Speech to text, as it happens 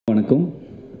எல்லாருக்கும்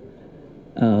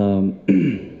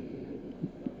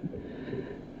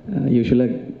usually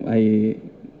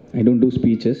I don't do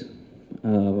speeches.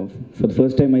 For the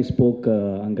first time I spoke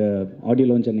அங்கே audio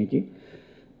launch அன்னைக்கு.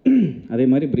 அதே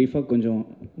மாதிரி ப்ரீஃபாக கொஞ்சம்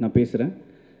நான் பேசுகிறேன்.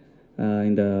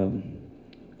 இந்த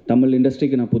தமிழ்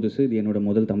இண்டஸ்ட்ரிக்கு நான் புதுசு. இது என்னோடய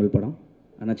முதல் தமிழ் படம்.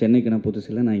 ஆனால் சென்னைக்கு நான் புதுசு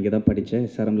இல்லை. நான் இங்கே தான் படித்தேன்,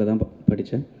 SRMல தான்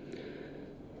படித்தேன்.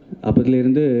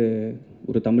 அப்போதுலேருந்து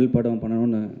ஒரு தமிழ் படம்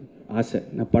பண்ணணும்னு ஆசை.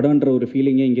 நான் படம்ன்ற ஒரு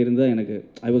ஃபீலிங்கே இங்கே இருந்தால் எனக்கு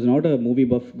I was not a movie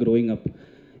buff growing up.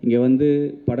 இங்கே வந்து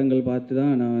படங்கள் பார்த்து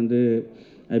தான் நான் வந்து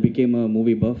I became a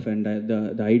movie buff and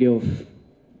the idea of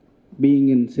being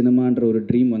in சினிமான்ற ஒரு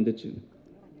ட்ரீம் வந்துச்சு.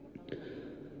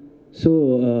 So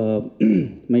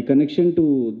my connection to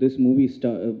this movie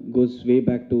goes way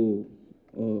back to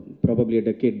probably a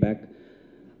decade back.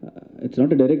 It's not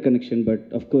a direct connection, but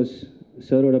of course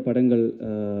சாரோட படங்கள்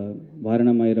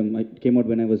Vaaranam Aayiram came out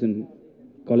when I was in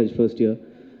college first year.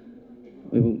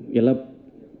 எல்லா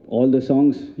all the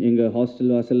songs எங்கள்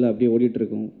hostel வாசலில் அப்படியே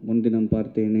ஓடிட்டுருக்கோம். முன்தினம்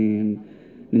பார்த்தேனே,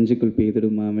 நெஞ்சுக்குள்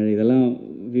பெய்திடுமா மழை, இதெல்லாம்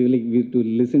we to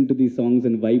listen to these songs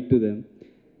and vibe to them.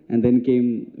 And then came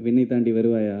விண்ணை தாண்டி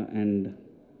வருவாயா,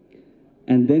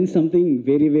 and then something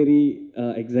very very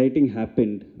exciting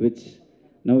happened, which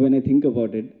now when I think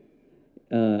about it,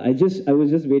 I was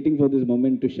just waiting for this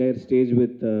moment to share stage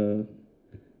with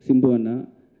Simbu Anna,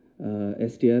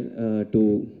 STR, to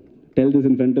tell this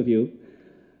in front of you.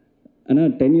 Anna,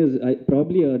 10 years,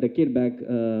 probably a decade back,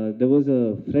 there was a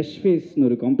fresh face no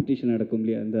competition நடக்கும்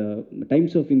இல்லையா, அந்த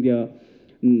times of India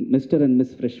mister and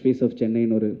miss fresh face of Chennai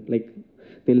ஒரு like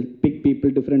they'll pick people,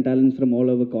 different talents from all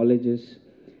over colleges.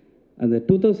 அந்த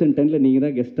 2010ல நீங்கள்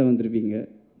தான் கெஸ்ட்டாக வந்திருப்பீங்க.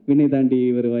 விண்ணை தாண்டி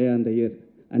வருவாயா அந்த இயர்.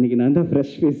 அன்றைக்கி நான் தான்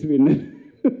ஃப்ரெஷ் ஃபேஸ் வின்னர்.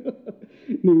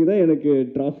 நீங்கள் தான் எனக்கு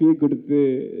ட்ராஃபியே கொடுத்து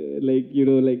like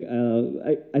you know like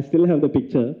I still have the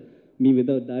picture me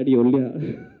without தாடி ஒல்லியா.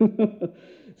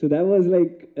 So that was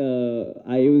like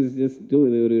I was just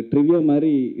ஒரு ட்ரிவியா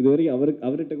மாதிரி. இது வரைக்கும்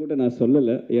அவர்கிட்ட கூட நான்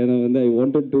சொல்லலை. ஏன்னா வந்து I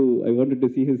wanted to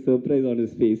see his surprise on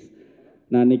his face.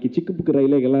 நான் அன்றைக்கி சிக்கு book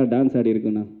ரயிலேக்கெல்லாம் dance Aadi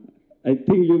இருக்கேண்ணா. I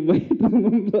think you might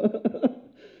remember.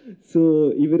 So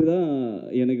இவர் தான்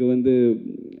எனக்கு வந்து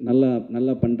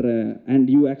நல்லா பண்ணுற. And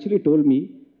you actually told me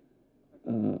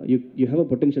you have a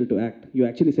potential to act. You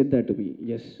actually said that to me.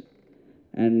 Yes.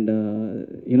 And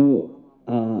you know,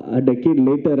 a decade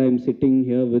later I'm sitting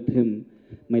here with him,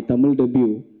 my Tamil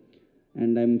debut,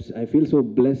 and I feel so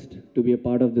blessed to be a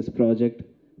part of this project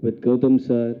with Gautam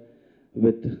sir,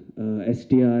 with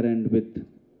STR and with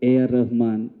AR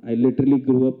Rahman. I literally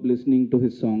grew up listening to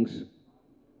his songs.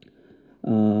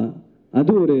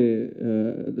 அது ஒரு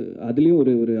அதுலேயும்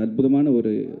ஒரு அற்புதமான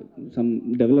ஒரு some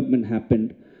development happened.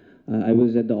 I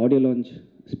was at the audio launch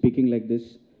speaking like this.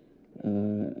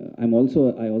 I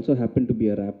also happen to be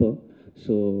a rapper.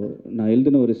 So நான்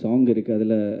எழுதின ஒரு song இருக்குது.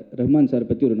 அதில் ரஹ்மான் சார்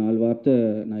பற்றி ஒரு 4 வார்த்தை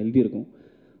நான் எழுதியிருக்கோம்.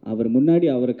 அவர் முன்னாடி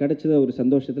அவர் கிடச்சத ஒரு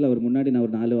சந்தோஷத்தில் அவர் முன்னாடி நான்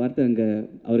ஒரு 4 வார்த்தை அங்கே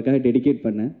அவருக்காக டெடிகேட்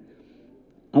பண்ணேன்.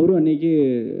 அவரும் அன்றைக்கி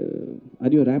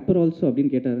ஆர் யூ ரேப்பர் ஆல்சோ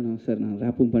அப்படின்னு கேட்டார். நான் சார் நான்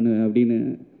ரேப்பும் பண்ணுவேன் அப்படின்னு.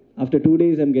 After 2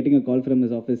 days I'm getting a call from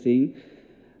his office saying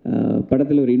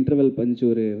படத்தில் ஒரு இன்டர்வல் பஞ்ச்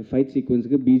ஒரு ஃபைட்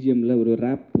சீக்வன்ஸுக்கு பிஜிஎம்மில் ஒரு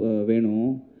ரேப் வேணும்,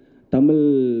 தமிழ்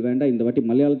வேண்டாம், இந்த வாட்டி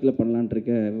மலையாளத்தில் பண்ணலான்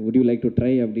இருக்க, would you like to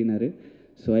try அப்படின்னாரு.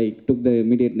 So I took the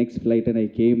immediate next flight and I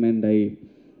came and I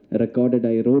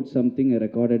wrote something, I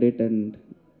recorded it, and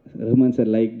Rahman sir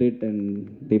liked it and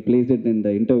they placed it in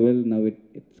the interval. Now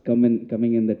it's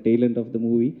coming in the tail end of the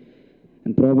movie,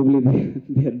 and probably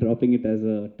they are dropping it as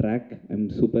a track. I'm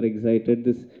super excited.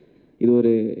 இது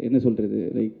ஒரு என்ன சொல்கிறது,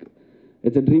 like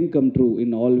it's a dream come true in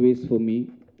all ways for me.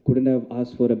 Couldn't have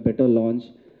asked for a better launch,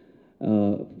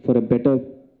 for a better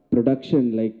production,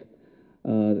 like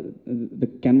the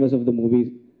canvas of the movie.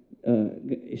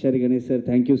 Ishari Ganesh sir,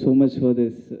 thank you so much for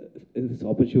this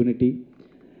opportunity.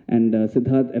 And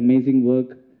Siddharth, amazing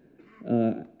work.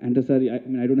 And sorry, I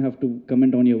mean, I don't have to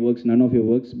comment on your works, none of your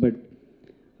works, but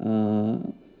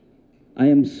I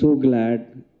am so glad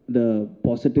the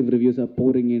positive reviews are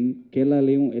pouring in. Kerala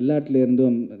leyum ellatla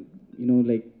irundum, you know,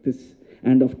 like this.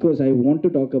 And of course I want to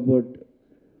talk about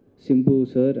Simbu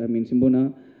sir. I mean Simbuna,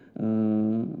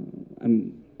 I'm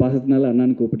பாசத்தினால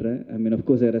அண்ணான்னு கூப்பிடுறேன். I mean of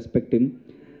course I respect him.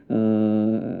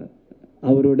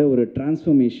 அவரோட ஒரு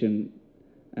transformation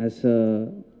as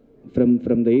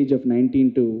from the age of 19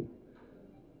 to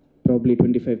probably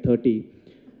 25-30,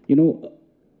 you know,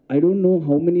 I don't know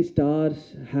how many stars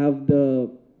have the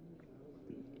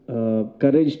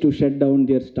courage to shut down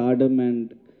their stardom and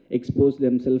expose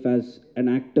themselves as an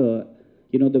actor.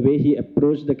 You know, the way he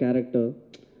approached the character,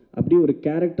 அப்படி ஒரு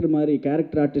character மாதிரி,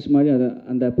 character artist மாதிரி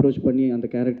அந்த approach பண்ணி அந்த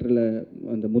கேரக்டரில்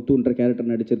அந்த முத்துன்ற character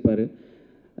நடிச்சிருப்பார்.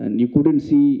 And you couldn't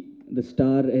see the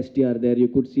star STR there. You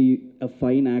could see a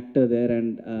fine actor there,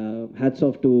 and hats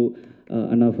off to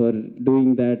Anna for doing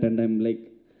that. And I'm like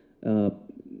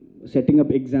setting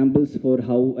up examples for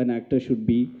how an actor should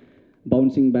be,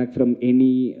 bouncing back from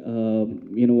any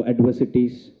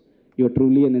adversities. You're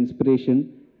truly an inspiration.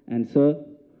 And sir,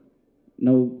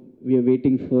 now we are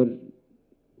waiting for,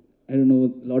 I don't know,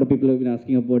 a lot of people have been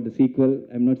asking about the sequel.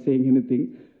 I'm not saying anything,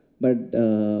 but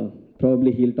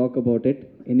probably he'll talk about it.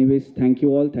 Anyways, thank you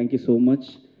all. Thank you so much.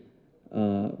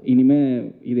 இனிமே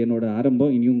இது என்னோட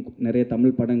ஆரம்பம். இனியும் நிறைய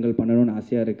தமிழ் படங்கள் பண்ணணும்னு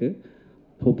ஆசையாக இருக்குது.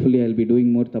 Hopefully I'll be doing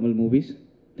more Tamil movies.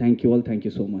 Thank you all. Thank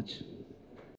you so much.